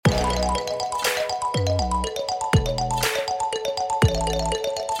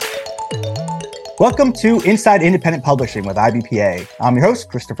Welcome to Inside Independent Publishing with IBPA. I'm your host,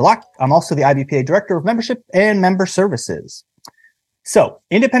 Christopher Locke. I'm also the IBPA Director of Membership and Member Services. So,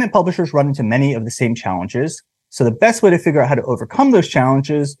 independent publishers run into many of the same challenges. So the best way to figure out how to overcome those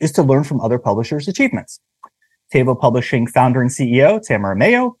challenges is to learn from other publishers' achievements. Tavo Publishing founder and CEO, Tamara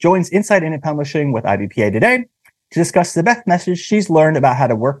Mayo, joins Inside Independent Publishing with IBPA today to discuss the best message she's learned about how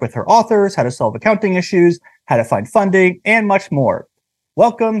to work with her authors, how to solve accounting issues, how to find funding, and much more.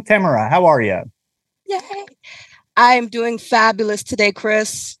 Welcome, Tamara. How are you? Yay. I am doing fabulous today,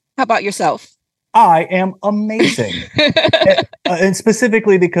 Chris. How about yourself? I am amazing. And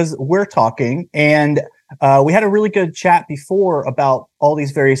specifically because we're talking and we had a really good chat before about all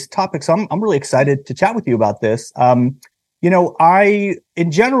these various topics. I'm really excited to chat with you about this. I,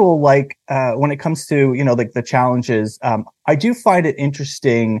 in general, when it comes to, the challenges, I do find it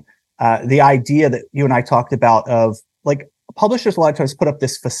interesting, the idea that you and I talked about of publishers a lot of times put up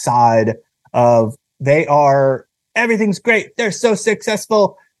this facade of everything's great. They're so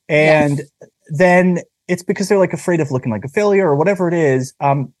successful. And then it's because they're afraid of looking like a failure or whatever it is.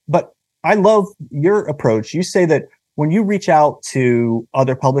 But I love your approach. You say that when you reach out to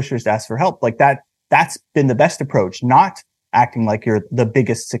other publishers to ask for help, that's been the best approach, not acting like you're the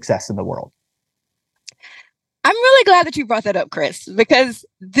biggest success in the world. I'm really glad that you brought that up, Chris, because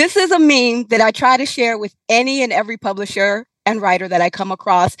this is a meme that I try to share with any and every publisher and writer that I come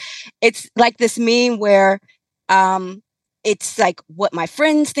across. It's like this meme where it's like what my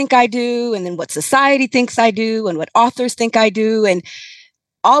friends think I do, and then what society thinks I do, and what authors think I do. And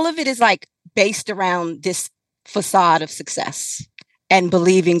all of it is based around this facade of success and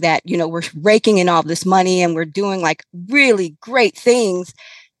believing that, we're raking in all this money and we're doing really great things.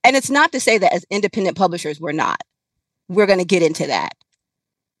 And it's not to say that as independent publishers, we're not. We're going to get into that.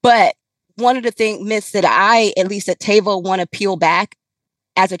 But one of the myths that I, at least at Tavo, want to peel back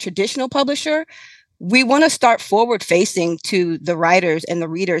as a traditional publisher, we want to start forward facing to the writers and the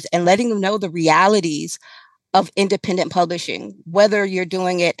readers and letting them know the realities of independent publishing, whether you're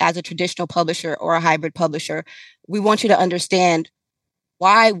doing it as a traditional publisher or a hybrid publisher. We want you to understand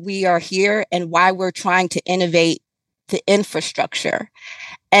why we are here and why we're trying to innovate the infrastructure.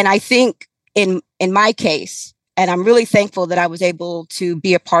 And I think in my case, and I'm really thankful that I was able to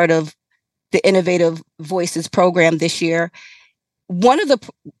be a part of the Innovative Voices program this year. One of the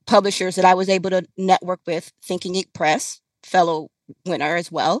publishers that I was able to network with, Thinking Ink Press, fellow winner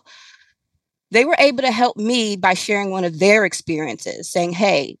as well, they were able to help me by sharing one of their experiences, saying,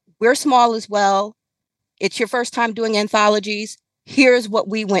 hey, we're small as well. It's your first time doing anthologies. Here's what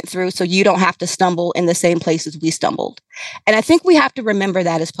we went through so you don't have to stumble in the same places we stumbled. And I think we have to remember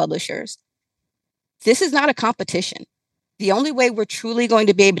that as publishers. This is not a competition. The only way we're truly going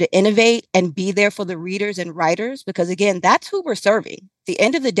to be able to innovate and be there for the readers and writers, because again, that's who we're serving. At the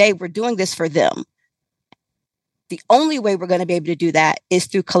end of the day, we're doing this for them. The only way we're going to be able to do that is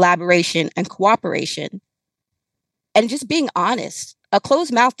through collaboration and cooperation and just being honest. A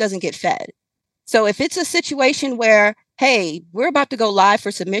closed mouth doesn't get fed. So if it's a situation where, hey, we're about to go live for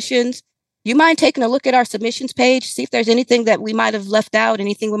submissions, you mind taking a look at our submissions page, see if there's anything that we might have left out,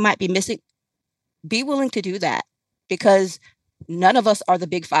 anything we might be missing? Be willing to do that, because none of us are the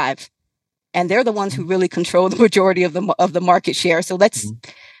big five, and they're the ones who really control the majority of the market share. So let's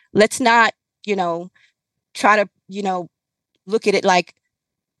not, try to, look at it like,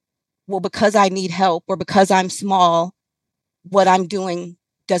 well, because I need help or because I'm small, what I'm doing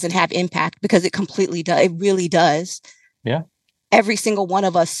doesn't have impact, because it completely does. It really does. Yeah. Every single one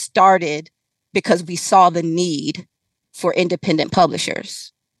of us started because we saw the need for independent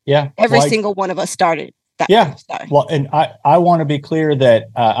publishers. Yeah. Every single one of us started. Well, and I want to be clear that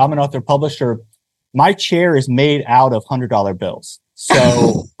I'm an author publisher. My chair is made out of $100 bills.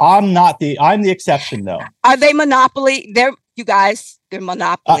 So I'm the exception though. Are they Monopoly? They're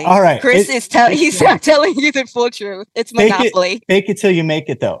Monopoly. All right. He's telling you the full truth. It's Monopoly. Fake it till you make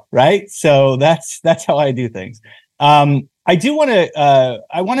it though. Right. So that's how I do things. I do want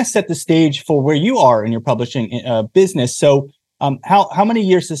to set the stage for where you are in your publishing business. So how many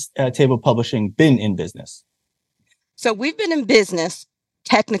years has Tavo Publishing been in business? So we've been in business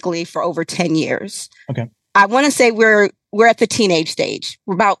technically for over 10 years. Okay. I want to say we're at the teenage stage.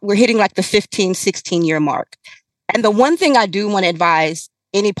 We're hitting the 15, 16 year mark. And the one thing I do want to advise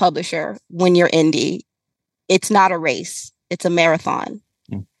any publisher when you're indie, it's not a race, it's a marathon.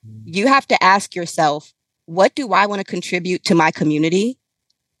 Mm-hmm. You have to ask yourself, what do I want to contribute to my community?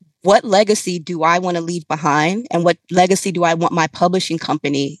 What legacy do I want to leave behind? And what legacy do I want my publishing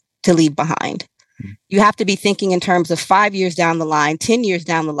company to leave behind? You have to be thinking in terms of 5 years down the line, 10 years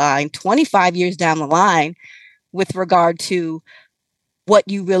down the line, 25 years down the line, with regard to what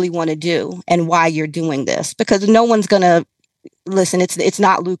you really want to do and why you're doing this, because no one's going to listen. It's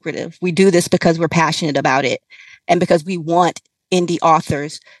not lucrative. We do this because we're passionate about it and because we want indie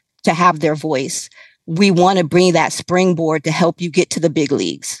authors to have their voice. We want to bring that springboard to help you get to the big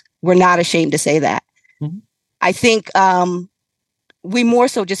leagues. We're not ashamed to say that. Mm-hmm. I think we more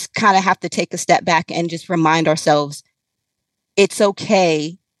so just kind of have to take a step back and just remind ourselves it's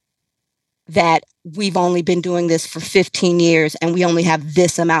okay that we've only been doing this for 15 years and we only have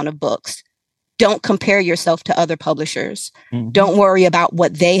this amount of books. Don't compare yourself to other publishers. Mm-hmm. Don't worry about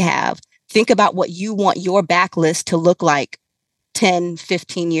what they have. Think about what you want your backlist to look like 10,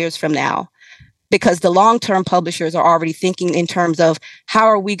 15 years from now. Because the long-term publishers are already thinking in terms of how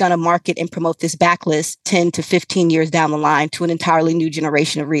are we going to market and promote this backlist 10 to 15 years down the line to an entirely new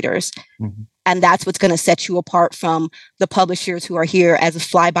generation of readers. Mm-hmm. And that's what's going to set you apart from the publishers who are here as a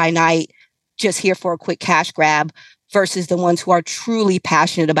fly-by-night, just here for a quick cash grab, versus the ones who are truly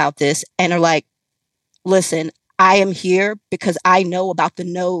passionate about this and are like, listen, I am here because I know about the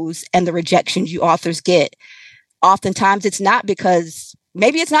no's and the rejections you authors get. Oftentimes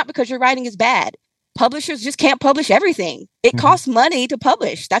maybe it's not because your writing is bad. Publishers just can't publish everything. It costs money to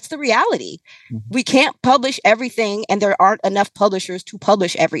publish. That's the reality. Mm-hmm. We can't publish everything, and there aren't enough publishers to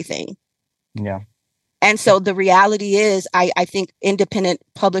publish everything. Yeah. And so the reality is, I think independent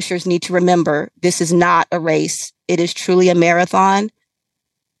publishers need to remember this is not a race. It is truly a marathon,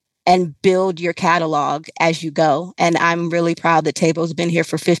 and build your catalog as you go. And I'm really proud that Tabo's been here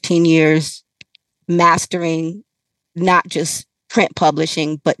for 15 years, mastering not just print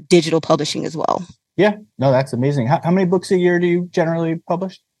publishing, but digital publishing as well. Yeah, no, that's amazing. How many books a year do you generally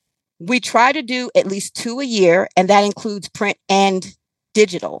publish? We try to do at least 2 a year, and that includes print and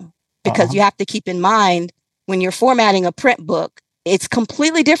digital, because you have to keep in mind when you're formatting a print book, it's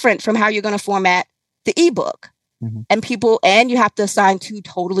completely different from how you're going to format the ebook. Mm-hmm. And you have to assign 2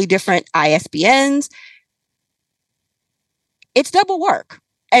 totally different ISBNs. It's double work.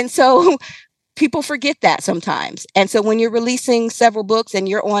 And so people forget that sometimes. And so when you're releasing several books and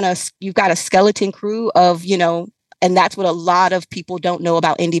you've got a skeleton crew of, and that's what a lot of people don't know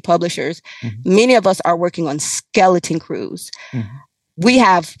about indie publishers. Mm-hmm. Many of us are working on skeleton crews. Mm-hmm. We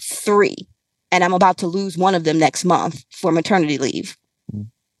have 3, and I'm about to lose one of them next month for maternity leave. Mm-hmm.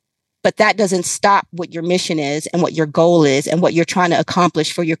 But that doesn't stop what your mission is and what your goal is and what you're trying to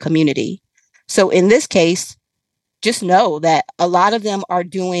accomplish for your community. So in this case, just know that a lot of them are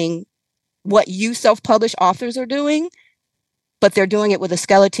doing what you self-published authors are doing, but they're doing it with a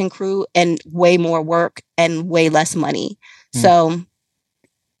skeleton crew and way more work and way less money. So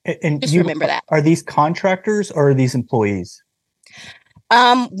just remember that. Are these contractors or are these employees?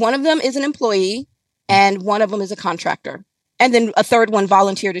 One of them is an employee and one of them is a contractor. And then a third one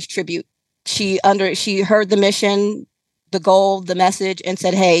volunteered as tribute. She heard the mission, the goal, the message, and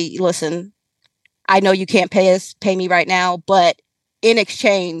said, hey, listen, I know you can't pay me right now, but in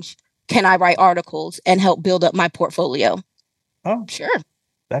exchange, can I write articles and help build up my portfolio? Oh, sure.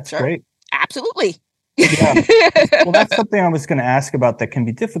 That's great. Absolutely. Yeah. Well, that's something I was going to ask about that can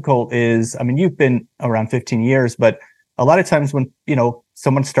be difficult is, you've been around 15 years, but a lot of times when,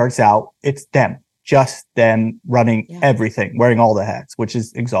 someone starts out, it's just them running everything, wearing all the hats, which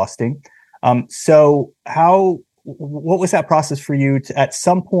is exhausting. So what was that process for you at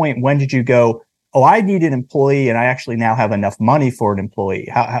some point? When did you go, oh, I need an employee and I actually now have enough money for an employee?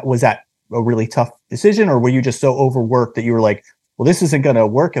 How was that a really tough decision, or were you just so overworked that you were like, well, this isn't going to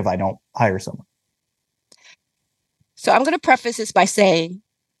work if I don't hire someone? So I'm going to preface this by saying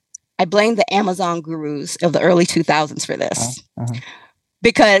I blame the Amazon gurus of the early 2000s for this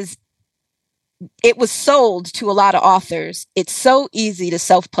because it was sold to a lot of authors. It's so easy to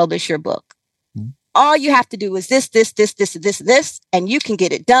self-publish your book. All you have to do is this, and you can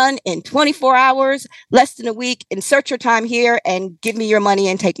get it done in 24 hours, less than a week. Insert your time here and give me your money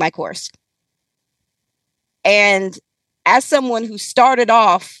and take my course. And as someone who started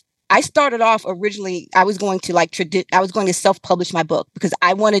off originally, I was going to self-publish my book because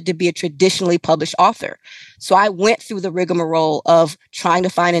I wanted to be a traditionally published author. So I went through the rigmarole of trying to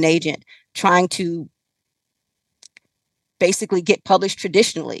find an agent, trying to basically get published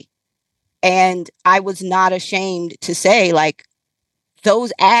traditionally. And I was not ashamed to say, like,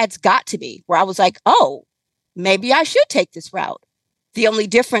 those ads got to me where I was like, oh, maybe I should take this route. The only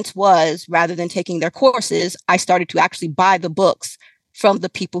difference was, rather than taking their courses, I started to actually buy the books from the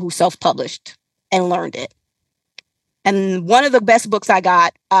people who self-published and learned it. And one of the best books I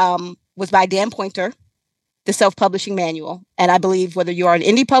got was by Dan Poynter, The Self-Publishing Manual. And I believe whether you are an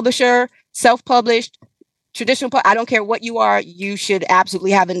indie publisher, self-published, traditional, I don't care what you are, you should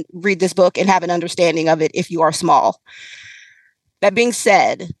absolutely read this book and have an understanding of it if you are small. That being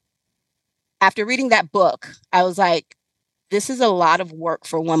said, after reading that book, I was like, this is a lot of work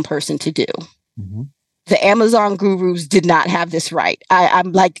for one person to do. Mm-hmm. The Amazon gurus did not have this right.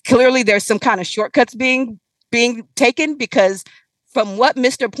 I'm like, clearly there's some kind of shortcuts being taken, because from what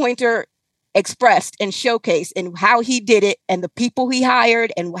Mr. Pointer expressed and showcased and how he did it and the people he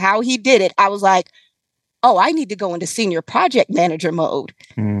hired and how he did it, I was like, oh, I need to go into senior project manager mode.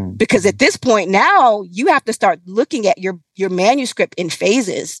 Mm. Because at this point now, you have to start looking at your manuscript in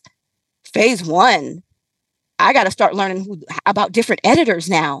phases. Phase 1, I got to start learning about different editors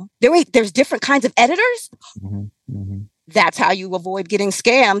now. There's different kinds of editors? Mm-hmm. Mm-hmm. That's how you avoid getting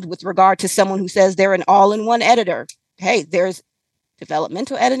scammed with regard to someone who says they're an all-in-one editor. Hey, there's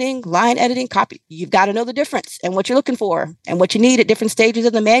developmental editing, line editing, copy. You've got to know the difference and what you're looking for and what you need at different stages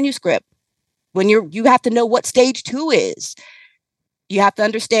of the manuscript. When you have to know what stage 2 is. You have to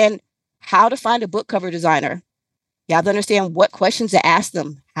understand how to find a book cover designer. You have to understand what questions to ask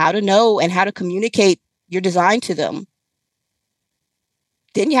them, how to know and how to communicate your design to them.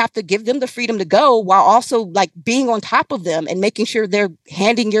 Then you have to give them the freedom to go while also like being on top of them and making sure they're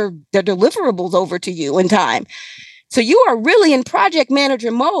handing their deliverables over to you in time. So you are really in project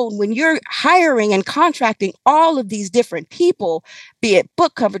manager mode when you're hiring and contracting all of these different people, be it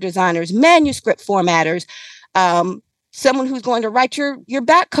book cover designers, manuscript formatters, someone who's going to write your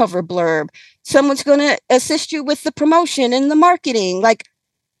back cover blurb, someone's going to assist you with the promotion and the marketing. Like,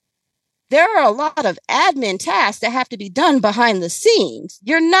 there are a lot of admin tasks that have to be done behind the scenes.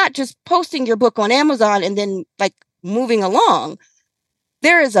 You're not just posting your book on Amazon and then like moving along.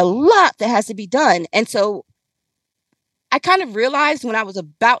 There is a lot that has to be done. And so I kind of realized when I was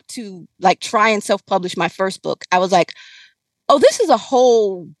about to like try and self-publish my first book, I was like, oh, this is a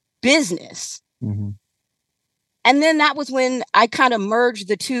whole business. Mm-hmm. And then that was when I kind of merged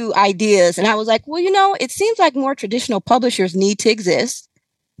the two ideas. And I was like, well, it seems like more traditional publishers need to exist.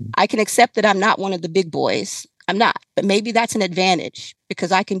 I can accept that I'm not one of the big boys. I'm not, but maybe that's an advantage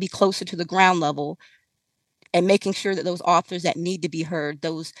because I can be closer to the ground level and making sure that those authors that need to be heard,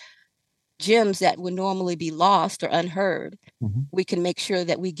 those gems that would normally be lost or unheard, mm-hmm. we can make sure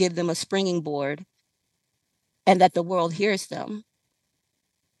that we give them a springing board and that the world hears them.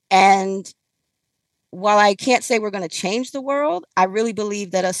 And while I can't say we're going to change the world, I really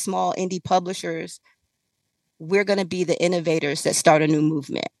believe that as small indie publishers, we're going to be the innovators that start a new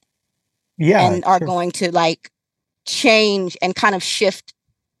movement. Yeah, and are going to like change and kind of shift.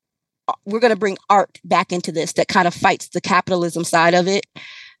 We're going to bring art back into this that kind of fights the capitalism side of it.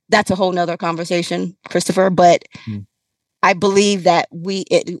 That's a whole nother conversation, Christopher. But I believe that we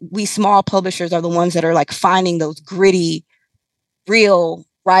small publishers are the ones that are like finding those gritty, real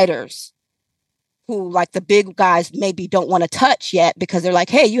writers who like the big guys maybe don't want to touch yet because they're like,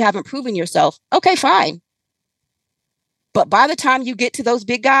 hey, you haven't proven yourself. Okay, fine. But by the time you get to those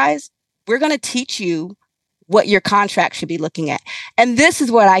big guys, we're going to teach you what your contract should be looking at. And this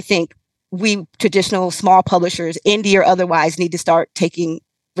is what I think we traditional small publishers, indie or otherwise, need to start taking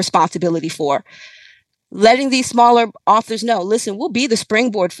responsibility for. Letting these smaller authors know, listen, we'll be the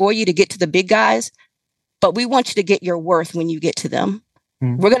springboard for you to get to the big guys, but we want you to get your worth when you get to them.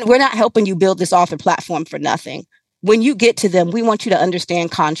 We're not helping you build this author platform for nothing. When you get to them, we want you to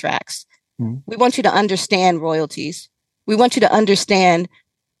understand contracts. We want you to understand royalties. We want you to understand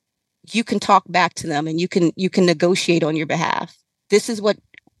you can talk back to them and you can negotiate on your behalf. This is what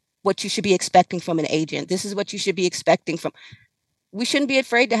you should be expecting from an agent. This is what you should be expecting from. We shouldn't be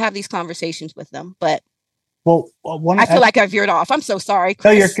afraid to have these conversations with them. But I feel like I veered off. I'm so sorry,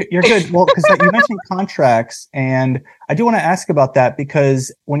 Chris. No, you're good. Well, because you mentioned contracts, and I do want to ask about that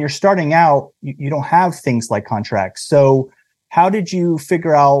because when you're starting out, you don't have things like contracts. So how did you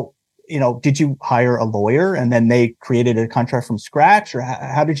figure out? Did you hire a lawyer and then they created a contract from scratch, or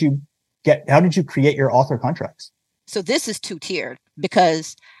how did you create your author contracts? So this is two-tiered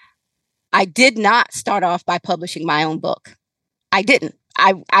because I did not start off by publishing my own book. I didn't.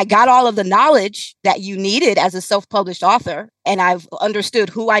 I got all of the knowledge that you needed as a self-published author, and I've understood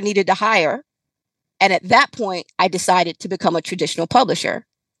who I needed to hire. And at that point, I decided to become a traditional publisher.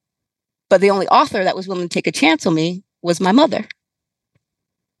 But the only author that was willing to take a chance on me was my mother.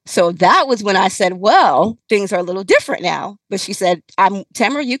 So that was when I said, well, things are a little different now. But she said,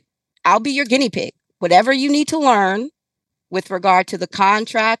 Tamara, I'll be your guinea pig. Whatever you need to learn with regard to the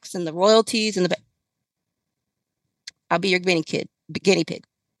contracts and the royalties I'll be your guinea pig.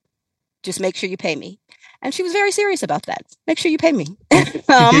 Just make sure you pay me. And she was very serious about that. Make sure you pay me. She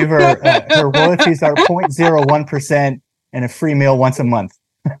gave her royalties are 0.01% and a free meal once a month.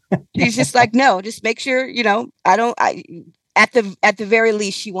 She's just like, no, just make sure, at the very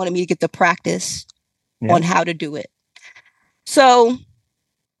least, she wanted me to get the practice on how to do it. So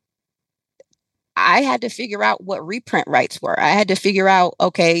I had to figure out what reprint rights were. I had to figure out,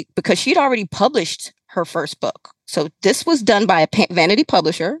 okay, because she'd already published her first book. So this was done by a vanity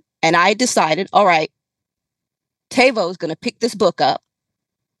publisher. And I decided, all right, Tavo is going to pick this book up.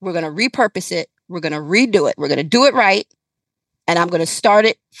 We're going to repurpose it. We're going to redo it. We're going to do it right. And I'm going to start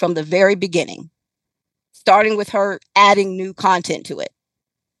it from the very beginning, starting with her adding new content to it.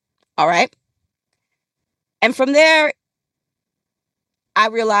 All right. And from there, I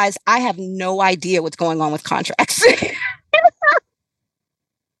realized I have no idea what's going on with contracts.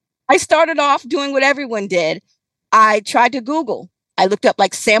 I started off doing what everyone did. I tried to Google. I looked up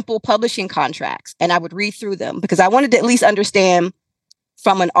like sample publishing contracts and I would read through them because I wanted to at least understand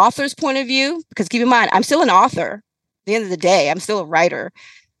from an author's point of view, because keep in mind, I'm still an author. At the end of the day, I'm still a writer.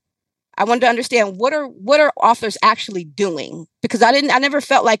 I wanted to understand what are authors actually doing, because I never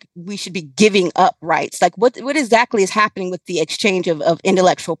felt like we should be giving up rights. Like what exactly is happening with the exchange of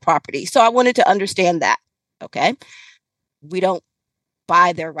intellectual property? So I wanted to understand that. Okay. We don't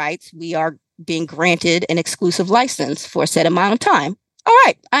buy their rights. We are being granted an exclusive license for a set amount of time. All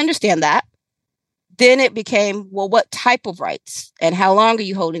right. I understand that. Then it became, well, what type of rights and how long are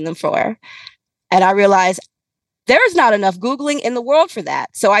you holding them for? And I realized there's not enough Googling in the world for that.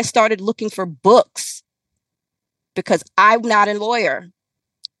 So I started looking for books because I'm not a lawyer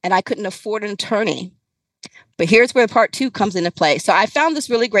and I couldn't afford an attorney. But here's where part 2 comes into play. So I found this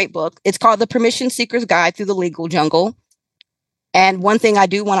really great book. It's called The Permission Seeker's Guide Through the Legal Jungle. And one thing I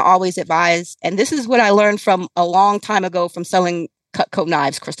do want to always advise, and this is what I learned from a long time ago from selling Cutco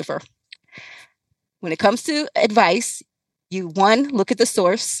knives, Christopher. When it comes to advice, you, 1, look at the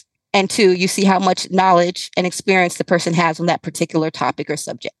source, and 2, you see how much knowledge and experience the person has on that particular topic or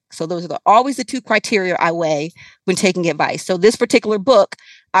subject. So those are always the 2 criteria I weigh when taking advice. So this particular book,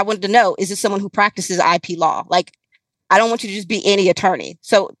 I wanted to know, is this someone who practices IP law? Like, I don't want you to just be any attorney.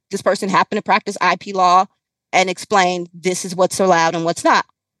 So this person happened to practice IP law and explain this is what's allowed and what's not.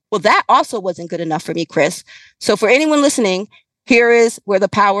 Well, that also wasn't good enough for me, Chris. So for anyone listening, here is where the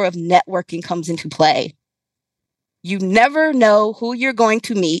power of networking comes into play. You never know who you're going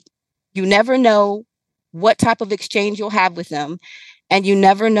to meet. You never know what type of exchange you'll have with them. And you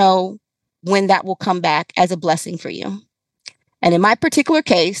never know when that will come back as a blessing for you. And in my particular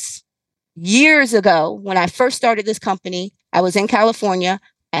case, years ago, when I first started this company, I was in California.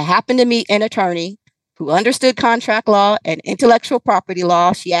 I happened to meet an attorney who understood contract law and intellectual property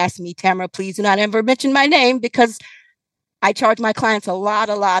law. She asked me, Tamara, please do not ever mention my name because I charge my clients a lot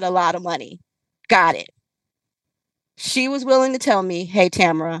of money. Got it. She was willing to tell me, hey,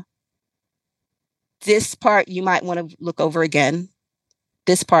 Tamara, this part you might want to look over again.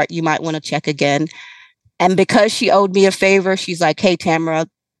 This part you might want to check again. And because she owed me a favor, she's like, hey, Tamara,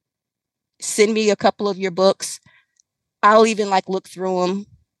 send me a couple of your books. I'll even look through them,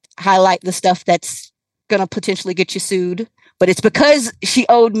 highlight the stuff that's going to potentially get you sued. But it's because she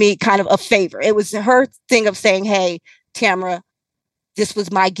owed me kind of a favor. It was her thing of saying, hey, Tamara, this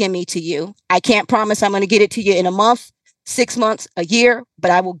was my gimme to you. I can't promise I'm going to get it to you in a month, 6 months, a year, but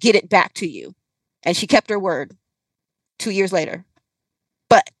I will get it back to you. And she kept her word 2 years later.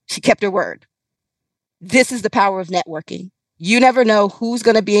 But she kept her word. This is the power of networking. You never know who's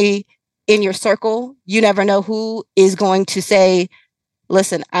going to be in your circle. You never know who is going to say,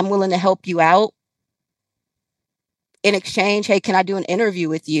 listen, I'm willing to help you out. In exchange, hey, can I do an interview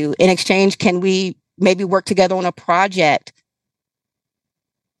with you? In exchange, can we maybe work together on a project?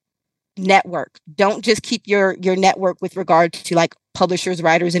 Network. Don't just keep your network with regard to publishers,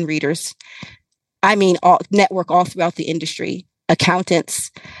 writers, and readers. I mean, network all throughout the industry.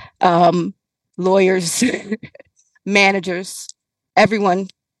 Accountants, lawyers, managers, everyone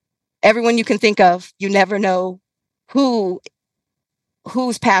you can think of. You never know whose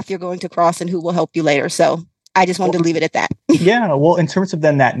path you're going to cross and who will help you later. So I just wanted to leave it at that. Yeah. Well, in terms of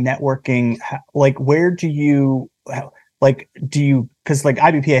then that networking, where do you, because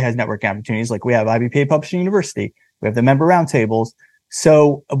IBPA has networking opportunities. We have IBPA Publishing University, we have the member roundtables.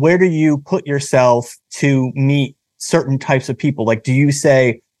 So where do you put yourself to meet certain types of people? Do you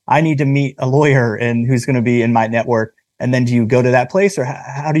say, I need to meet a lawyer and who's going to be in my network? And then do you go to that place, or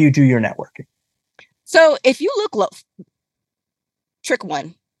how do you do your networking? So if you look trick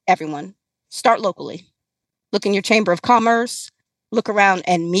 1, everyone, start locally. Look in your Chamber of Commerce, look around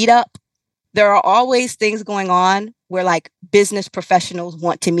and meet up. There are always things going on where business professionals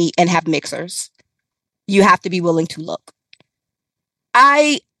want to meet and have mixers. You have to be willing to look.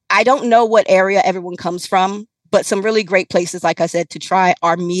 I don't know what area everyone comes from, but some really great places, like I said, to try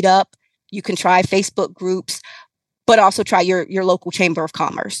our meetup. You can try Facebook groups, but also try your local Chamber of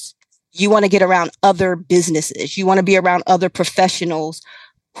Commerce. You want to get around other businesses. You want to be around other professionals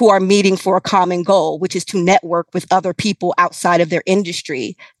who are meeting for a common goal, which is to network with other people outside of their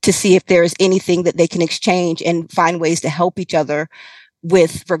industry to see if there's anything that they can exchange and find ways to help each other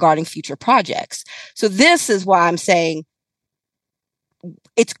with regarding future projects. So this is why I'm saying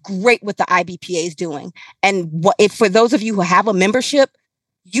it's great what the IBPA is doing. And if for those of you who have a membership,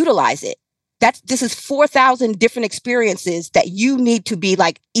 utilize it. This is 4,000 different experiences that you need to be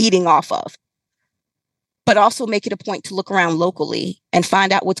like eating off of. But also make it a point to look around locally and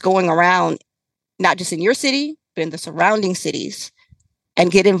find out what's going around, not just in your city, but in the surrounding cities, and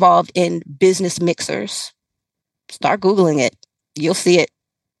get involved in business mixers. Start Googling it. You'll see it.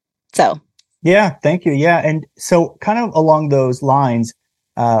 So. Yeah, thank you. Yeah. And so kind of along those lines,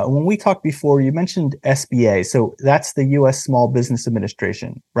 when we talked before, you mentioned SBA. So that's the U.S. Small Business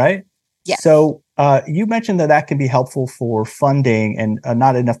Administration, right? Yes. So you mentioned that can be helpful for funding, and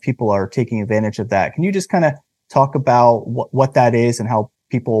not enough people are taking advantage of that. Can you just kind of talk about what that is and how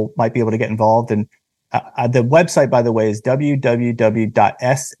people might be able to get involved? And the website, by the way, is www.sb.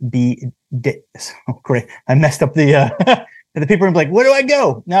 Oh, great. I messed up the the people are like, where do I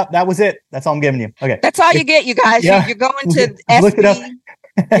go? No, that was it. That's all I'm giving you. Okay. That's all you get, you guys. Yeah. You're going to Look it up.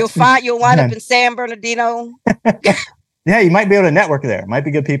 You'll wind up in San Bernardino. Yeah, you might be able to network there. Might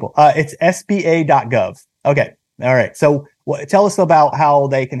be good people. It's sba.gov. Okay. All right. So tell us about how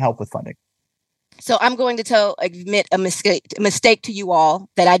they can help with funding. So I'm going to admit a mistake to you all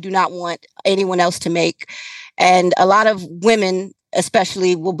that I do not want anyone else to make. And a lot of women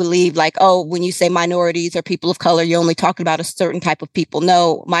especially will believe like, oh, when you say minorities or people of color, you're only talking about a certain type of people.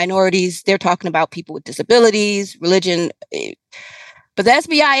 No, minorities, they're talking about people with disabilities, religion. But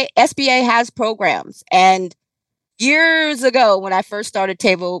the SBA has programs. And years ago, when I first started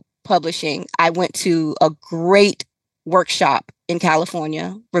Table Publishing, I went to a great workshop in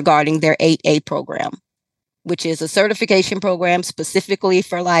California regarding their 8A program, which is a certification program specifically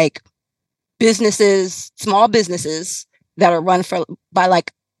for like businesses, small businesses that are run by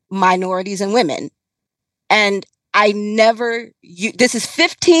like minorities and women. And this is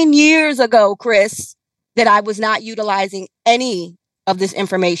 15 years ago, Chris, that I was not utilizing any of this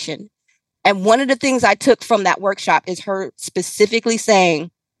information. And one of the things I took from that workshop is her specifically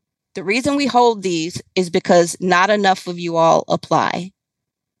saying, the reason we hold these is because not enough of you all apply.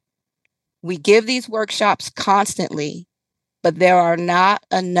 We give these workshops constantly, but there are not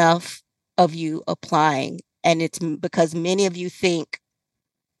enough of you applying. And it's because many of you think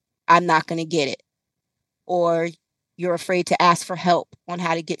I'm not going to get it, or you're afraid to ask for help on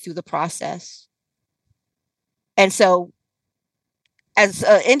how to get through the process. And so as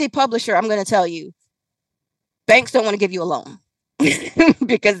an indie publisher, I'm going to tell you, banks don't want to give you a loan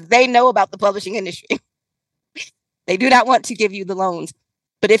because they know about the publishing industry. They do not want to give you the loans.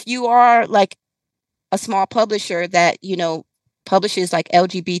 But if you are like a small publisher that, publishes like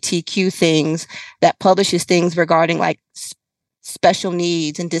LGBTQ things, that publishes things regarding like special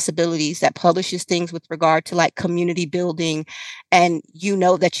needs and disabilities, that publishes things with regard to like community building, and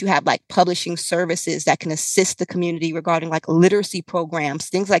that you have like publishing services that can assist the community regarding like literacy programs,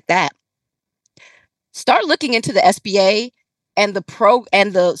 things like that. Start looking into the SBA and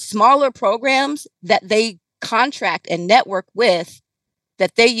the smaller programs that they contract and network with,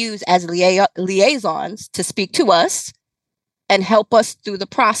 that they use as liaisons to speak to us and help us through the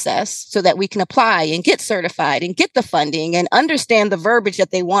process so that we can apply and get certified and get the funding and understand the verbiage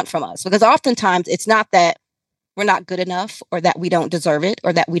that they want from us. Because oftentimes it's not that we're not good enough or that we don't deserve it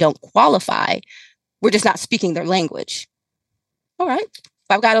or that we don't qualify. We're just not speaking their language. All right. If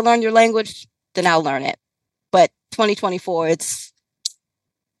I've got to learn your language, then I'll learn it. But 2024,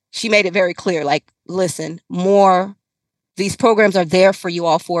 she made it very clear, like, listen, these programs are there for you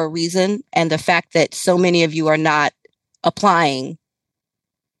all for a reason. And the fact that so many of you are not applying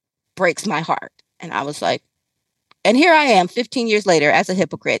breaks my heart. And I was like, and here I am 15 years later as a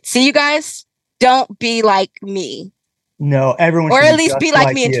hypocrite. See, you guys, don't be like me. No, everyone or at least be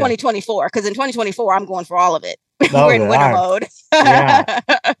like me in 2024, because in 2024, I'm going for all of it. Oh, we're in winter mode. Yeah.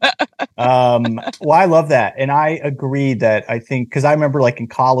 Well, I love that. And I agree that I think, because I remember like in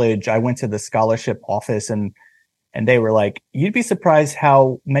college, I went to the scholarship office and they were like, you'd be surprised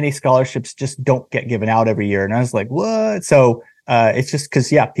how many scholarships just don't get given out every year. And I was like, what? So it's just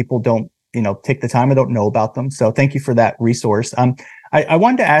because, people don't, take the time. I don't know about them. So thank you for that resource. I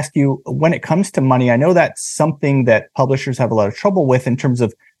wanted to ask you, when it comes to money, I know that's something that publishers have a lot of trouble with in terms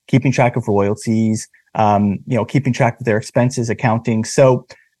of keeping track of royalties, keeping track of their expenses, accounting. So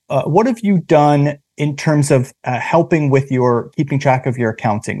what have you done in terms of helping with your keeping track of your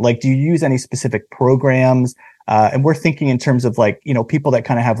accounting? Like, do you use any specific programs? And we're thinking in terms of like, people that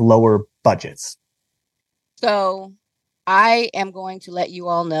kind of have lower budgets. So I am going to let you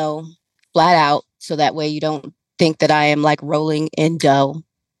all know flat out so that way you don't think that I am like rolling in dough.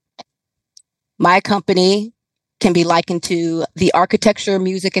 My company can be likened to the architecture,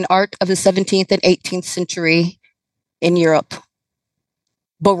 music, and art of the 17th and 18th century in Europe.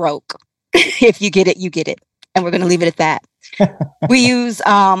 Baroque. If you get it, you get it. And we're going to leave it at that. We use,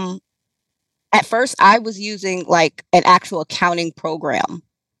 at first, I was using like an actual accounting program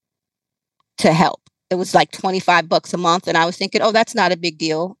to help. It was like $25 a month. And I was thinking, oh, that's not a big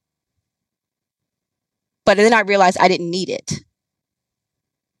deal. But then I realized I didn't need it.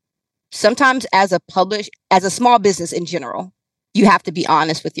 Sometimes as a small business in general, you have to be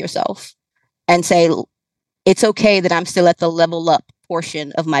honest with yourself and say, it's okay that I'm still at the level up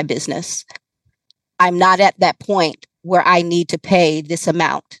portion of my business. I'm not at that point where I need to pay this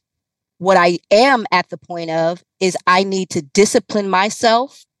amount. What I am at the point of is I need to discipline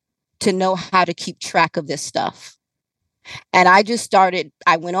myself to know how to keep track of this stuff. And I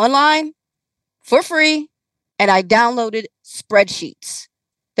went online for free and I downloaded spreadsheets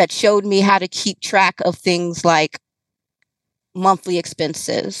that showed me how to keep track of things like monthly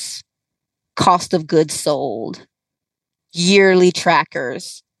expenses, cost of goods sold, yearly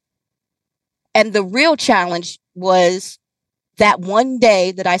trackers. And the real challenge was that one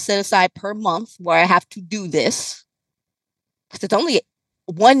day that I set aside per month where I have to do this, because it's only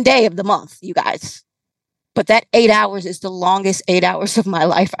one day of the month, you guys. But that 8 hours is the longest 8 hours of my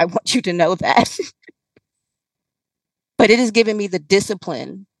life. I want you to know that. But it has given me the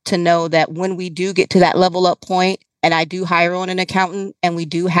discipline to know that when we do get to that level up point and I do hire on an accountant and we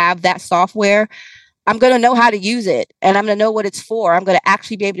do have that software, I'm going to know how to use it and I'm going to know what it's for. I'm going to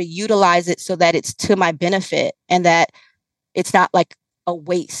actually be able to utilize it so that it's to my benefit and that it's not like a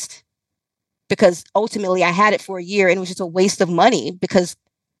waste. Because ultimately I had it for a year and it was just a waste of money because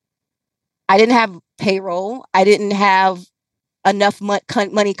I didn't have payroll. I didn't have enough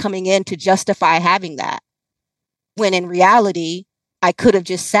money coming in to justify having that. When in reality, I could have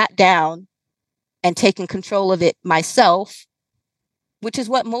just sat down and taken control of it myself, which is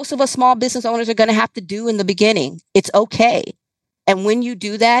what most of us small business owners are going to have to do in the beginning. It's okay. And when you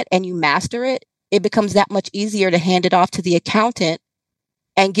do that and you master it, it becomes that much easier to hand it off to the accountant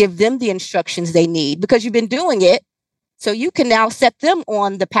and give them the instructions they need because you've been doing it. So you can now set them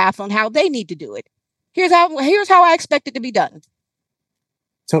on the path on how they need to do it. Here's how I expect it to be done.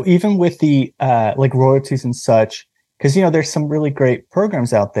 So even with the like royalties and such, because there's some really great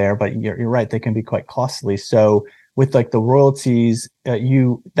programs out there, but you're right, they can be quite costly. So with like the royalties,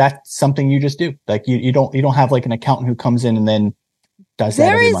 that's something you just do. Like you don't have like an accountant who comes in and then does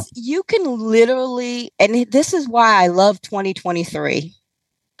that every month. You can literally, and this is why I love 2023.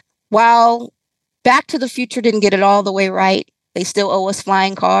 While Back to the Future didn't get it all the way right, they still owe us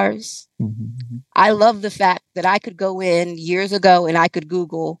flying cars. Mm-hmm. I love the fact that I could go in years ago and I could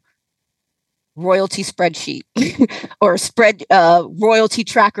Google royalty spreadsheet or royalty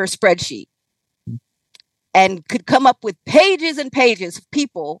tracker spreadsheet and could come up with pages and pages of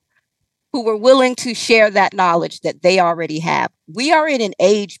people who were willing to share that knowledge that they already have. We are in an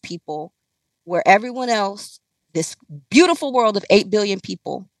age, people, where everyone else, this beautiful world of 8 billion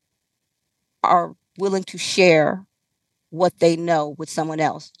people, are willing to share what they know with someone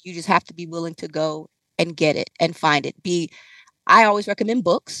else. You just have to be willing to go and get it and find it. I always recommend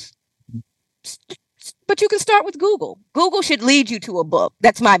books, but you can start with Google. Google should lead you to a book.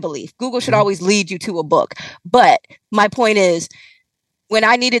 That's my belief. Google should always lead you to a book. But my point is, when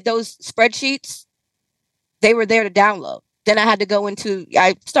I needed those spreadsheets, they were there to download. Then I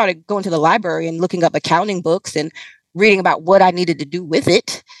started going to the library and looking up accounting books and reading about what I needed to do with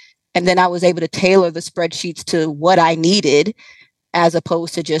it. And then I was able to tailor the spreadsheets to what I needed as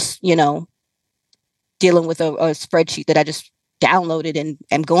opposed to just, dealing with a spreadsheet that I just downloaded and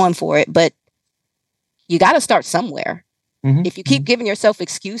am going for it. But you got to start somewhere. Mm-hmm. If you keep giving yourself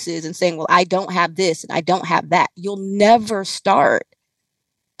excuses and saying, well, I don't have this and I don't have that, you'll never start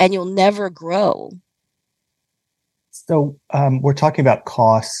and you'll never grow. So we're talking about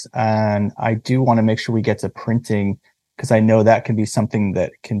costs, and I do want to make sure we get to printing because I know that can be something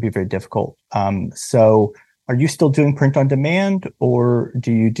that can be very difficult. So are you still doing print on demand, or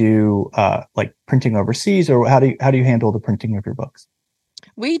do you do like printing overseas, or how do you handle the printing of your books?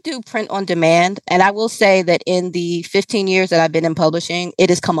 We do print on demand. And I will say that in the 15 years that I've been in publishing, it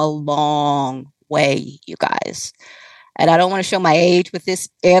has come a long way, you guys. And I don't want to show my age with this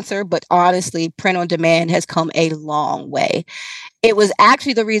answer, but honestly, print on demand has come a long way. It was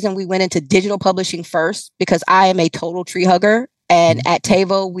actually the reason we went into digital publishing first, because I am a total tree hugger. And at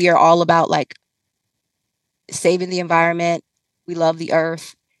Tavo, we are all about like saving the environment. We love the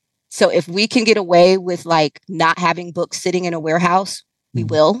earth. So if we can get away with like not having books sitting in a warehouse, we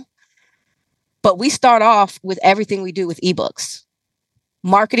will. But we start off with everything we do with ebooks.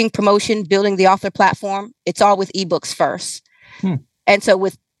 Marketing, promotion, building the author platform, it's all with ebooks first. And so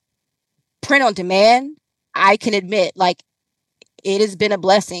with print on demand, I can admit, like, it has been a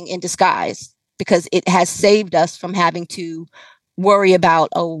blessing in disguise because it has saved us from having to worry about,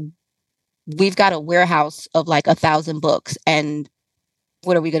 oh, we've got a warehouse of like 1,000 books and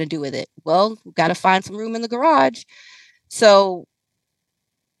what are we going to do with it? Well, we've got to find some room in the garage. So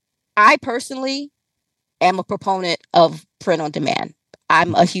I personally am a proponent of print on demand.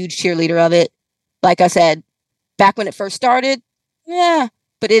 I'm a huge cheerleader of it. Like I said, back when it first started,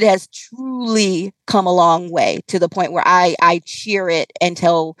 but it has truly come a long way to the point where I cheer it and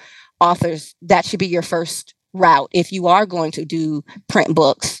tell authors that should be your first route. If you are going to do print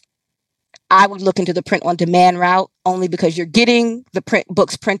books, I would look into the print on demand route only because you're getting the print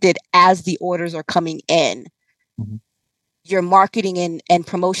books printed as the orders are coming in. Your marketing and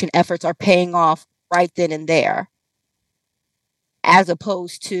promotion efforts are paying off right then and there, as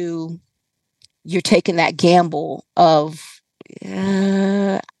opposed to you're taking that gamble of,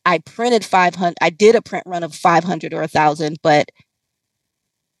 I printed 500. I did a print run of 500 or 1,000, but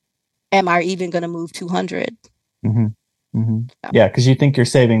am I even going to move 200? Yeah, because you think you're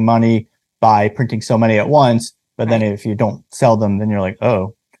saving money by printing so many at once, but then if you don't sell them, then you're like,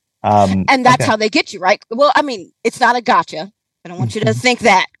 oh. And that's how they get you, right? Well, I mean, it's not a gotcha. I don't want you to think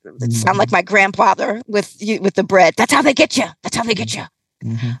that. It sound like my grandfather with the bread. That's how they get you. That's how they get you.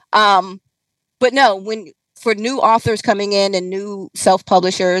 But no, for new authors coming in and new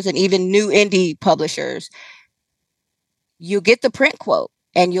self-publishers and even new indie publishers, you get the print quote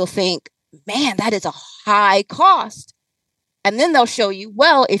and you'll think, man, that is a high cost. And then they'll show you,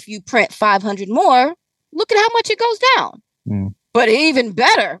 well, if you print 500 more, look at how much it goes down. But even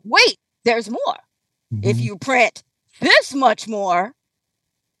better, wait, there's more. If you print this much more,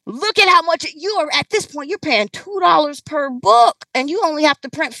 look at how much you are at this point. You're paying $2 per book and you only have to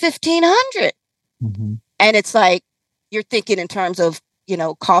print 1,500. And it's like, you're thinking in terms of,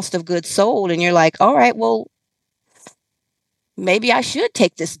 cost of goods sold. And you're like, all right, well, maybe I should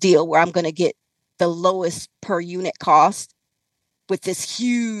take this deal where I'm going to get the lowest per unit cost with this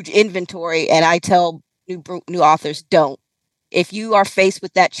huge inventory. And I tell new authors, don't. If you are faced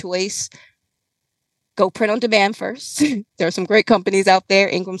with that choice, go print on demand first. There are some great companies out there.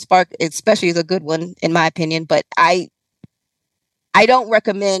 Ingram Spark especially is a good one, in my opinion. But I don't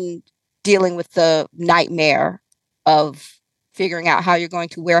recommend dealing with the nightmare of figuring out how you're going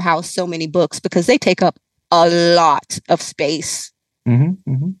to warehouse so many books because they take up a lot of space.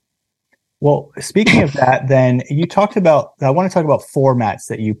 Well, speaking of that, then you talked about, I want to talk about formats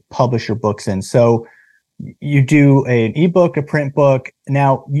that you publish your books in. So you do an ebook, a print book.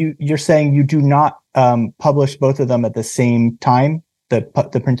 Now you're saying you do not publish both of them at the same time, the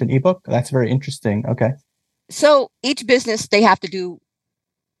print and ebook. That's very interesting. Okay. So each business, they have to do,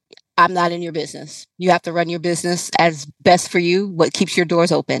 I'm not in your business. You have to run your business as best for you, what keeps your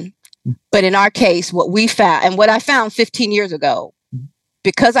doors open. But in our case, what we found and what I found 15 years ago,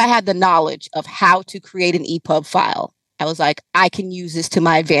 because I had the knowledge of how to create an EPUB file, I was like, I can use this to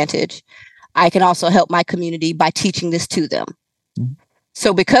my advantage. I can also help my community by teaching this to them.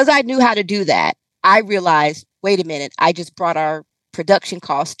 So because I knew how to do that, I realized, wait a minute, I just brought our production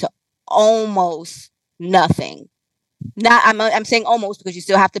costs to almost nothing. I'm saying almost because you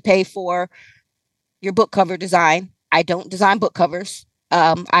still have to pay for your book cover design. I don't design book covers.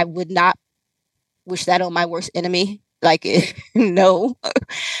 I would not wish that on my worst enemy. Like, no,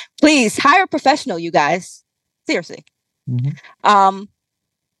 please hire a professional, you guys. Seriously.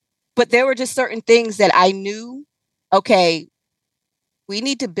 But there were just certain things that I knew, okay, we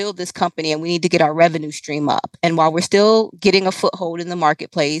need to build this company and we need to get our revenue stream up. And while we're still getting a foothold in the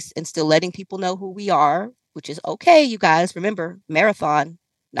marketplace and still letting people know who we are, which is okay, you guys, remember, marathon,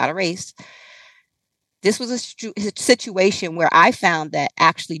 not a race. This was a situation where I found that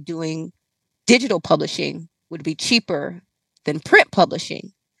actually doing digital publishing would be cheaper than print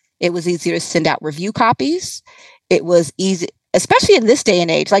publishing. It was easier to send out review copies. It was easy, especially in this day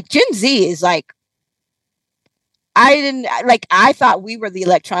and age. Like Gen Z is like, I thought we were the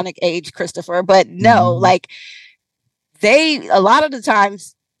electronic age, Christopher, but no, like a lot of the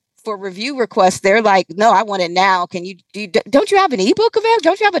times for review requests, they're like, no, I want it now. Can you, don't you have an ebook available?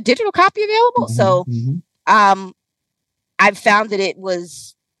 Don't you have a digital copy available? So, I've found that it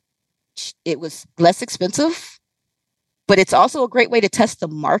was less expensive, but it's also a great way to test the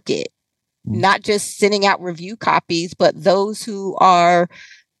market, not just sending out review copies, but those who are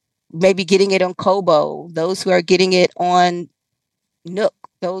maybe getting it on Kobo, those who are getting it on Nook,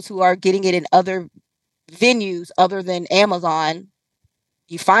 those who are getting it in other venues other than Amazon,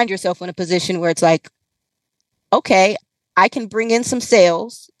 you find yourself in a position where it's like, okay, I can bring in some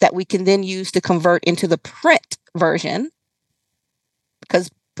sales that we can then use to convert into the print version,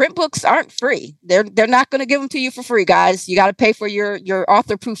 because print books aren't free. They're not going to give them to you for free, guys. You got to pay for your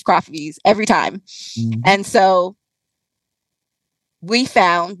author proof copies every time. Mm-hmm. And so we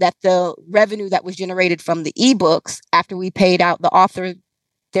found that the revenue that was generated from the ebooks, after we paid out the author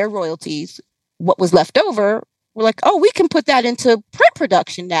their royalties, what was left over, we're like, oh, we can put that into print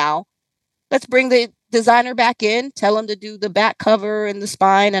production now. Let's bring the designer back in, tell him to do the back cover and the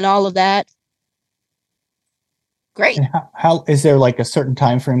spine and all of that. Great. And how is there like a certain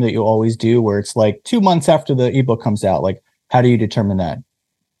time frame that you always do where it's like 2 months after the ebook comes out? Like, how do you determine that?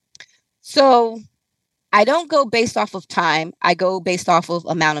 So I don't go based off of time. I go based off of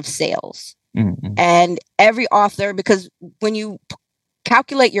amount of sales. Mm-hmm. And every author, because when you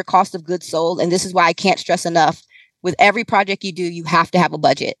calculate your cost of goods sold, and this is why I can't stress enough, with every project you do, you have to have a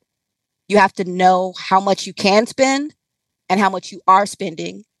budget. You have to know how much you can spend and how much you are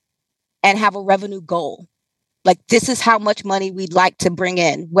spending, and have a revenue goal. Like, this is how much money we'd like to bring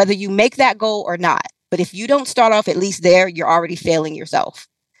in, whether you make that goal or not. But if you don't start off at least there, you're already failing yourself.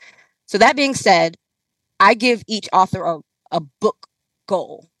 So that being said, I give each author a book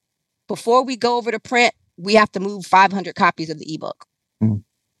goal. Before we go over to print, we have to move 500 copies of the ebook. Mm.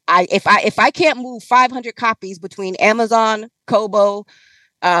 If I can't move 500 copies between Amazon, Kobo,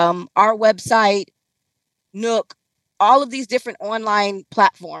 our website, Nook, all of these different online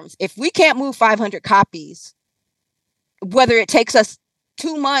platforms, if we can't move 500 copies, whether it takes us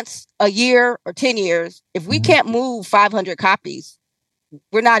 2 months, a year, or 10 years, if we can't move 500 copies,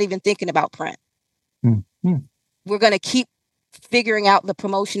 we're not even thinking about print. Mm-hmm. We're going to keep figuring out the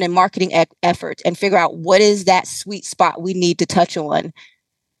promotion and marketing efforts and figure out what is that sweet spot we need to touch on.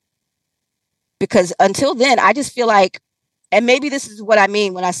 Because until then, I just feel like, and maybe this is what I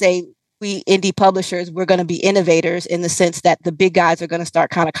mean when I say we indie publishers, we're going to be innovators in the sense that the big guys are going to start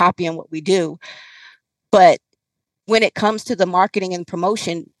kind of copying what we do. But when it comes to the marketing and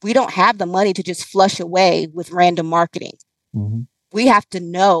promotion, we don't have the money to just flush away with random marketing. Mm-hmm. We have to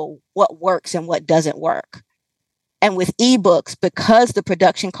know what works and what doesn't work. And with ebooks, because the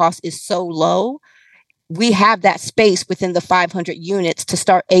production cost is so low, we have that space within the 500 units to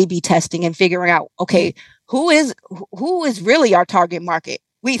start A/B testing and figuring out, okay, who is really our target market?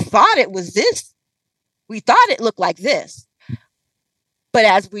 We thought it was this. We thought it looked like this. But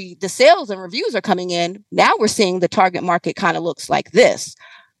as the sales and reviews are coming in, now we're seeing the target market kind of looks like this.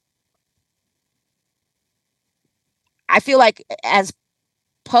 I feel like as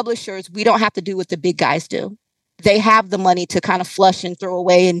publishers, we don't have to do what the big guys do. They have the money to kind of flush and throw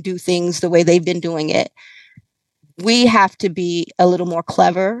away and do things the way they've been doing it. We have to be a little more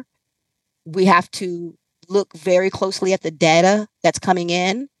clever. We have to look very closely at the data that's coming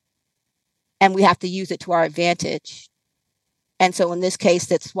in, and we have to use it to our advantage. And so in this case,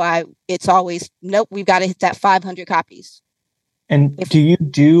 that's why it's always, nope, we've got to hit that 500 copies. And do you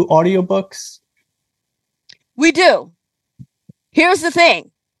do audiobooks? We do. Here's the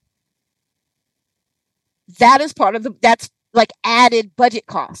thing. That is part of that's like added budget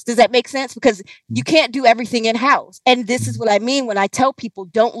cost. Does that make sense? Because you can't do everything in-house. And this is what I mean when I tell people,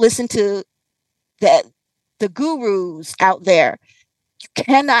 don't listen to the gurus out there. You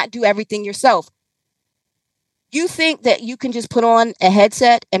cannot do everything yourself. You think that you can just put on a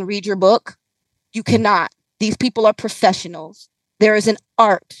headset and read your book? You cannot. These people are professionals. There is an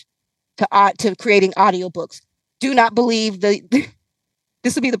art to creating audiobooks. Do not believe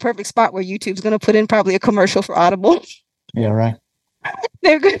this would be the perfect spot where YouTube's going to put in probably a commercial for Audible. Yeah, right.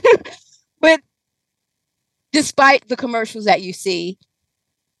 They're good. But despite the commercials that you see,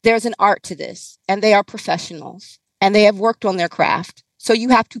 there's an art to this, and they are professionals, and they have worked on their craft. So you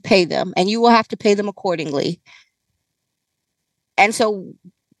have to pay them, and you will have to pay them accordingly. And so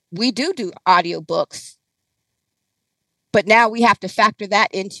we do audiobooks, but now we have to factor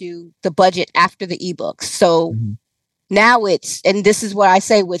that into the budget after the ebooks. So now and this is what I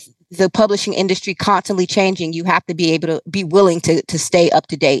say with the publishing industry constantly changing, you have to be able to be willing to stay up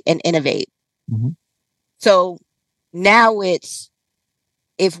to date and innovate. Mm-hmm. So now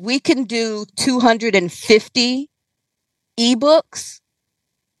if we can do 250 ebooks,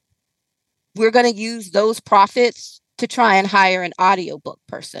 we're going to use those profits to try and hire an audiobook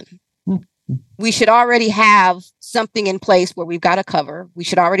person. Mm-hmm. We should already have something in place where we've got a cover. We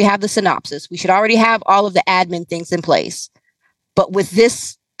should already have the synopsis. We should already have all of the admin things in place. But with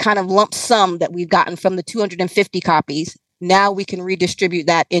this kind of lump sum that we've gotten from the 250 copies, Now we can redistribute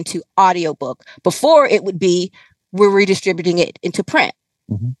that into audiobook. Before it would be, we're redistributing it into print.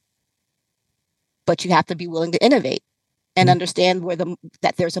 Mhm. But you have to be willing to innovate and understand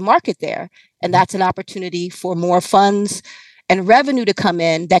that there's a market there. And that's an opportunity for more funds and revenue to come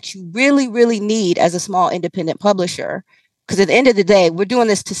in that you really, really need as a small independent publisher. Because at the end of the day, we're doing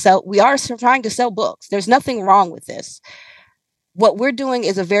this to sell. We are trying to sell books. There's nothing wrong with this. What we're doing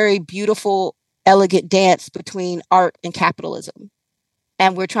is a very beautiful, elegant dance between art and capitalism.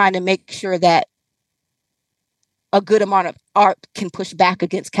 And we're trying to make sure that a good amount of art can push back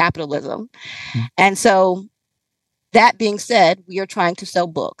against capitalism. And so that being said, we are trying to sell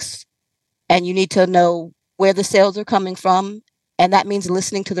books, and you need to know where the sales are coming from. And that means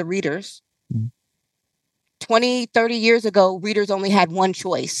listening to the readers. 20, 30 years ago, readers only had one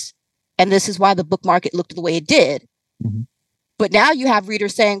choice. And this is why the book market looked the way it did. But now you have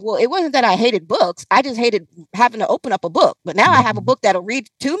readers saying, well, it wasn't that I hated books. I just hated having to open up a book. But now I have a book that'll read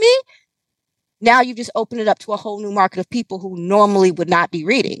to me. Now you just open it up to a whole new market of people who normally would not be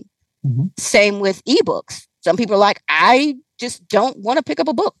reading. Same with ebooks. Some people are like, I just don't want to pick up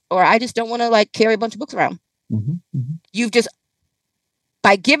a book, or I just don't want to like carry a bunch of books around. You've just,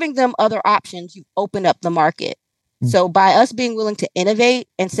 by giving them other options, you've opened up the market. So by us being willing to innovate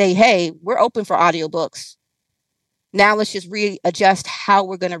and say, hey, we're open for audiobooks. Now let's just readjust how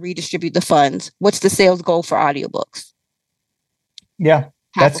we're going to redistribute the funds. What's the sales goal for audiobooks? Yeah,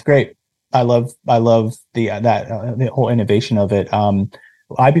 that's great. I love the whole innovation of it.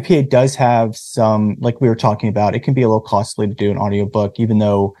 IBPA does have some, like we were talking about, it can be a little costly to do an audiobook, even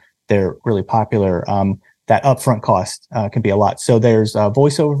though they're really popular. That upfront cost can be a lot. So there's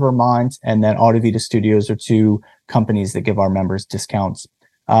VoiceOver Vermont and then Audivita Studios are two companies that give our members discounts.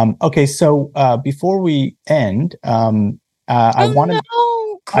 Okay, so before we end, I want to.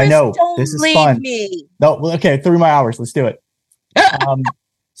 Chris, I know this is fun. Me. No, okay, 3 more hours. Let's do it.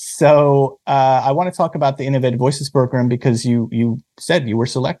 So I want to talk about the Innovative Voices program because you said you were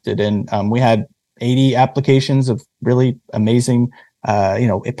selected, and we had 80 applications of really amazing,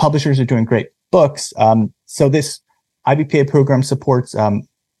 publishers are doing great books. So this IBPA program supports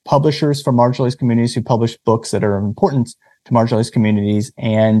publishers from marginalized communities who publish books that are important to marginalized communities,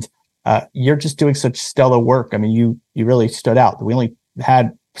 and you're just doing such stellar work. I mean, you really stood out. We only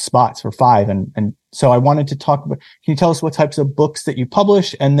had spots for 5, and so I wanted to talk about, can you tell us what types of books that you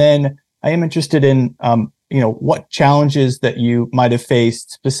publish? And then I am interested in, what challenges that you might have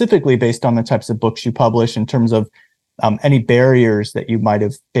faced specifically based on the types of books you publish in terms of any barriers that you might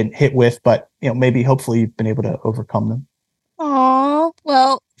have been hit with, but, maybe hopefully you've been able to overcome them. Oh,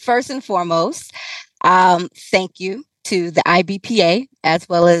 well, first and foremost, thank you to the IBPA as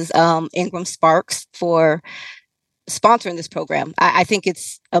well as Ingram Sparks for sponsoring this program. I think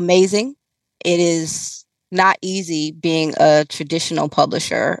it's amazing. It is not easy being a traditional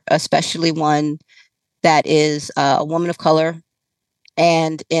publisher, especially one that is a woman of color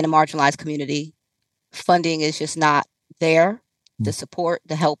and in a marginalized community. Funding is just not there. The support,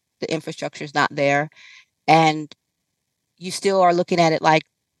 the help, the infrastructure is not there. And you still are looking at it like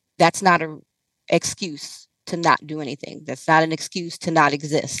that's not an excuse to not do anything. That's not an excuse to not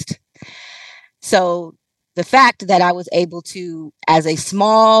exist. So the fact that I was able to, as a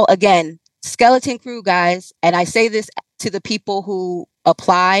small, again, skeleton crew, guys, and I say this to the people who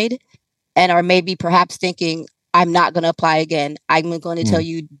applied and are maybe perhaps thinking, I'm not going to apply again. I'm going to tell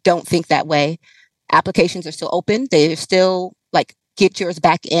you, don't think that way. Applications are still open. They're still like, get yours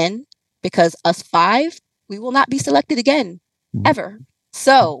back in, because us 5, we will not be selected again, ever.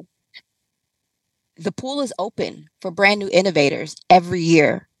 So the pool is open for brand new innovators every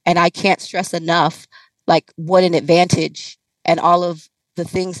year. And I can't stress enough, like, what an advantage and all of the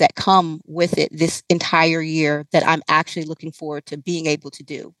things that come with it this entire year that I'm actually looking forward to being able to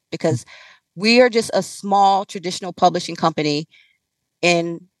do, because we are just a small traditional publishing company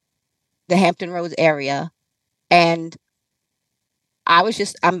in the Hampton Roads area. And I'm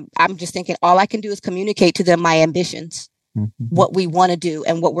just thinking all I can do is communicate to them my ambitions, what we want to do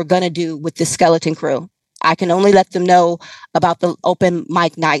and what we're going to do with this skeleton crew. I can only let them know about the open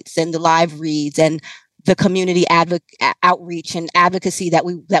mic nights and the live reads and the community outreach and advocacy that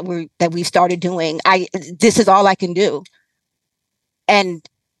we started doing. This is all I can do. And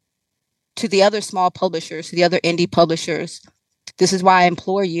to the other small publishers, to the other indie publishers, this is why I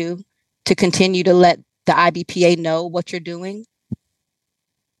implore you to continue to let the IBPA know what you're doing,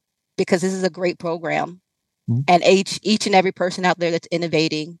 because this is a great program. And each and every person out there that's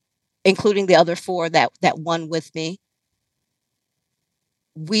innovating, including the other 4 that won with me,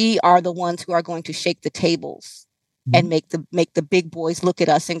 we are the ones who are going to shake the tables and make the big boys look at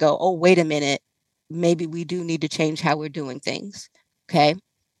us and go, oh, wait a minute. maybe we do need to change how we're doing things. Okay.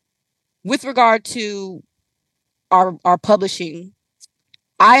 With regard to our publishing,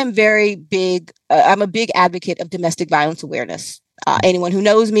 I am very big. I'm a big advocate of domestic violence awareness. Anyone who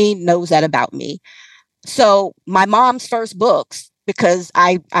knows me knows that about me. So my mom's first books, because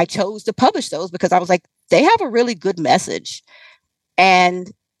I chose to publish those because I was like, they have a really good message.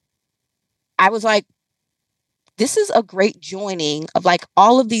 And I was like, this is a great joining of like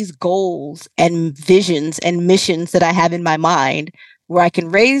all of these goals and visions and missions that I have in my mind, where I can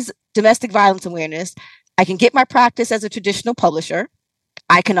raise domestic violence awareness. I can get my practice as a traditional publisher.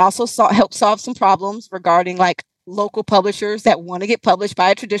 I can also help solve some problems regarding like local publishers that want to get published by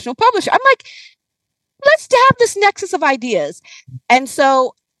a traditional publisher. I'm like, let's have this nexus of ideas. And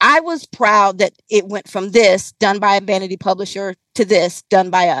so I was proud that it went from this done by a vanity publisher to this done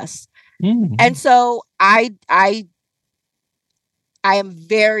by us. Mm-hmm. And so I am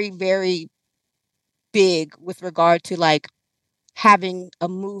very, very big with regard to like having a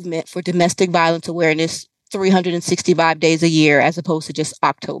movement for domestic violence awareness 365 days a year, as opposed to just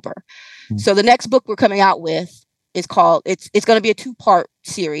October. Mm-hmm. So the next book we're coming out with is called, it's going to be a 2-part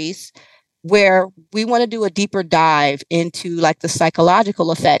series where we want to do a deeper dive into like the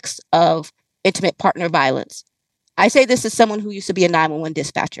psychological effects of intimate partner violence. I say this as someone who used to be a 911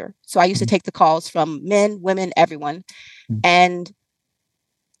 dispatcher. So I used to take the calls from men, women, everyone. And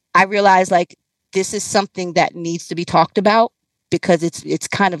I realized like this is something that needs to be talked about because it's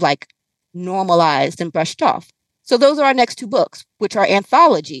kind of like normalized and brushed off. So those are our next 2 books, which are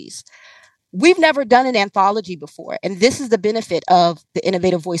anthologies. We've never done an anthology before, and this is the benefit of the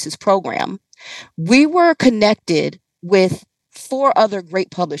Innovative Voices program. We were connected with 4 other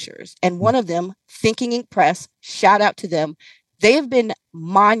great publishers, and one of them, Thinking Ink Press, shout out to them. They have been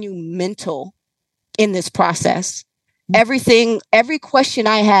monumental in this process. Every question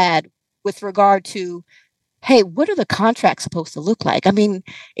I had with regard to, hey, what are the contracts supposed to look like? I mean,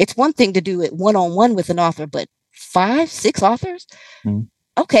 it's one thing to do it one-on-one with an author, but 5, 6 authors?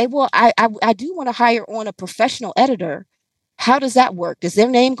 Okay, well, I do want to hire on a professional editor. How does that work? Does their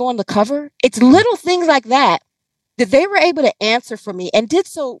name go on the cover? It's little things like that they were able to answer for me, and did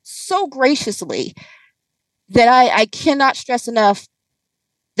so graciously that I cannot stress enough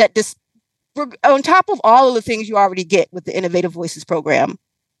that this, on top of all of the things you already get with the Innovative Voices program,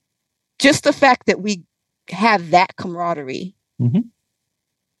 just the fact that we have that camaraderie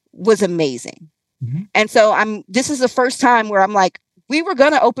was amazing. And so this is the first time where I'm like, we were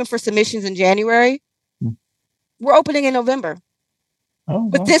going to open for submissions in January. We're opening in November.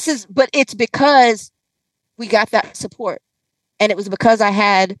 But it's because we got that support. And it was because I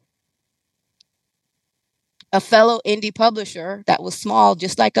had a fellow indie publisher that was small,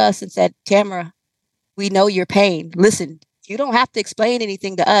 just like us, and said, Tamara, we know your pain. Listen, you don't have to explain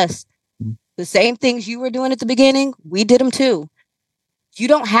anything to us. The same things you were doing at the beginning, we did them too. You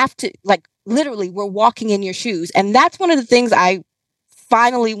don't have to, like, literally, we're walking in your shoes. And that's one of the things I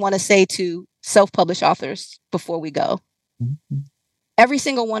finally want to say to self-published authors before we go. Every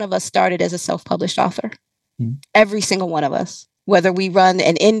single one of us started as a self-published author. Every single one of us, whether we run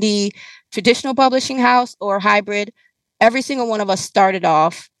an indie traditional publishing house or hybrid, every single one of us started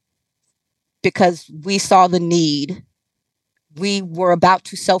off because we saw the need. We were about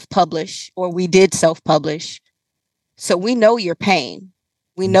to self-publish, or we did self-publish. So we know your pain.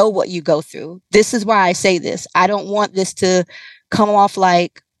 We know what you go through. This is why I say this. I don't want this to come off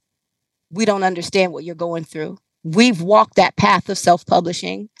like we don't understand what you're going through. We've walked that path of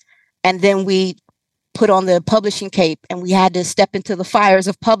self-publishing, and then we put on the publishing cape, and we had to step into the fires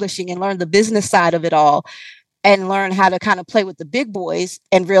of publishing and learn the business side of it all, and learn how to kind of play with the big boys,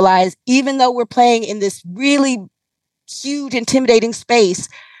 and realize even though we're playing in this really huge, intimidating space,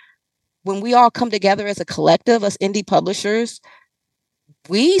 when we all come together as a collective, us indie publishers,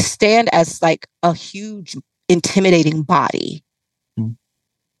 we stand as like a huge, intimidating body.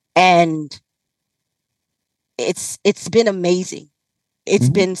 And it's been amazing. It's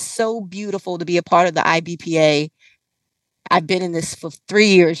been so beautiful to be a part of the IBPA. I've been in this for 3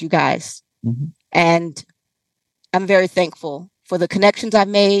 years, you guys. And I'm very thankful for the connections I've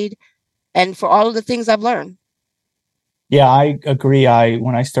made and for all of the things I've learned. Yeah, I agree.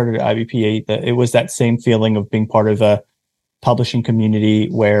 When I started at IBPA, it was that same feeling of being part of a publishing community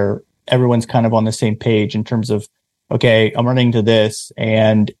where everyone's kind of on the same page in terms of, okay, I'm running to this.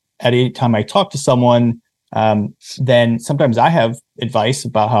 And at any time I talk to someone, then sometimes I have advice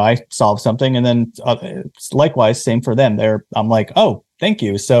about how I solve something. And then likewise, same for them. I'm like, oh, thank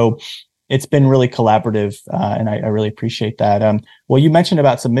you. So it's been really collaborative. And I really appreciate that. Well, you mentioned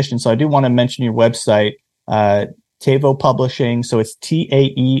about submissions. So I do want to mention your website, Taevo Publishing. So it's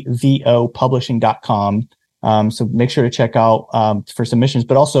TAEVO publishing.com. So make sure to check out for submissions,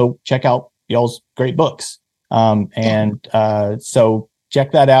 but also check out y'all's great books. So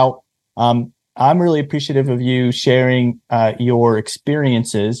check that out. I'm really appreciative of you sharing your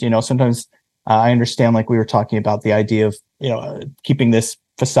experiences. Sometimes I understand, like we were talking about, the idea of, keeping this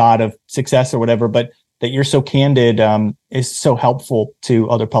facade of success or whatever, but that you're so candid is so helpful to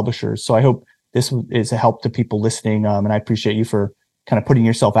other publishers. So I hope this is a help to people listening. And I appreciate you for kind of putting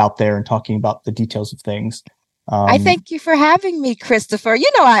yourself out there and talking about the details of things. I thank you for having me, Christopher.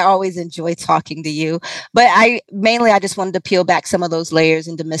 I always enjoy talking to you, but I just wanted to peel back some of those layers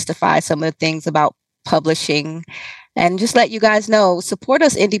and demystify some of the things about publishing and just let you guys know, support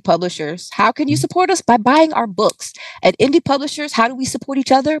us indie publishers. How can you support us? By buying our books. At Indie Publishers, how do we support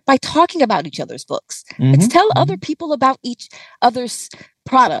each other? By talking about each other's books. Let's tell other people about each other's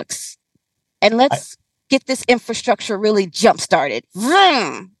products. And let's get this infrastructure really jump started.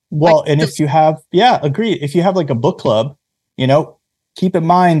 Well, and if you have, agree. If you have like a book club, keep in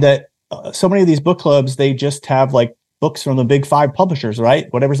mind that so many of these book clubs, they just have like books from the big 5 publishers,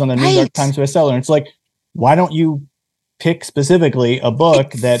 right? Whatever's on the New York Times bestseller. And it's like, why don't you pick specifically a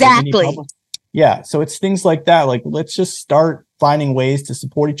book that? So it's things like that. Like, let's just start finding ways to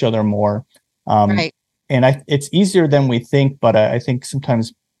support each other more. And it's easier than we think, but I think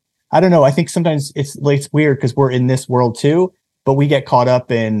sometimes, I don't know. I think sometimes it's weird because we're in this world too, but we get caught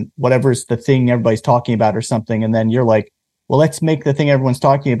up in whatever's the thing everybody's talking about or something. And then you're like, well, let's make the thing everyone's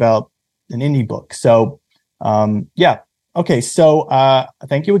talking about an indie book. So, Okay. So,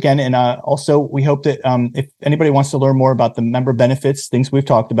 thank you again. And, also we hope that, if anybody wants to learn more about the member benefits, things we've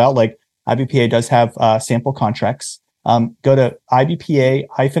talked about, like IBPA does have, sample contracts, go to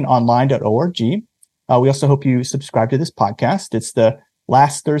ibpa-online.org. We also hope you subscribe to this podcast. It's the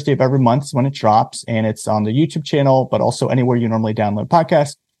last Thursday of every month when it drops, and it's on the YouTube channel, but also anywhere you normally download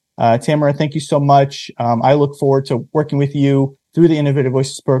podcasts. Tamara, thank you so much. I look forward to working with you through the Innovative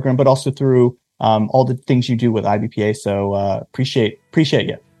Voices program, but also through all the things you do with IBPA. So appreciate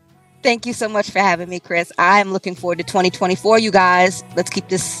you. Thank you so much for having me, Chris. I'm looking forward to 2024, you guys. Let's keep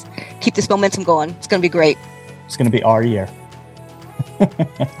this momentum going. It's going to be great. It's going to be our year.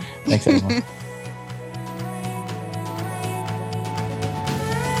 Thanks, everyone.